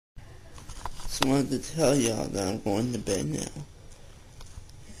Just wanted to tell y'all that I'm going to bed now.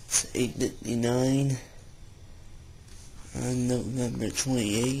 It's 8:59 on November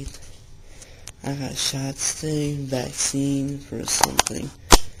 28th. I got shots today, vaccine for something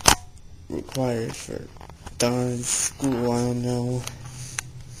required for darn school, I don't know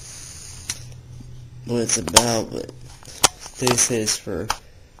what it's about, but they say it's for,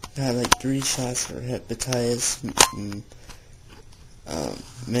 I had like 3 shots for hepatitis,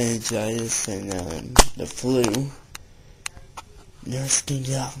 meningitis, and the flu. Nurse can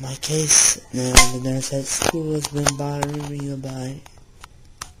get off my case. Now the nurse at school has been bothering me about it.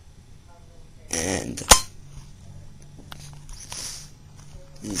 And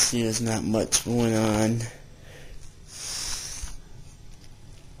you see there's not much going on.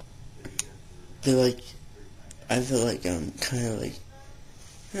 I feel like I'm kind of like,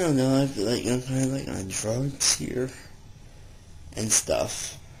 I don't know, I feel like I'm kind of like on drugs here and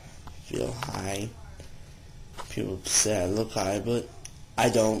stuff. I feel high. People say I look high, but I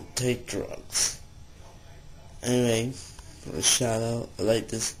don't take drugs. Anyway, for a shout out, I'd like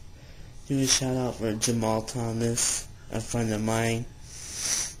to do a shout out for Jamal Thomas, a friend of mine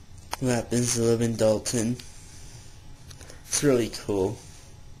who happens to live in Dalton. It's really cool.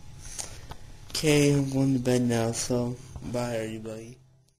 Okay, I'm going to bed now, so bye everybody.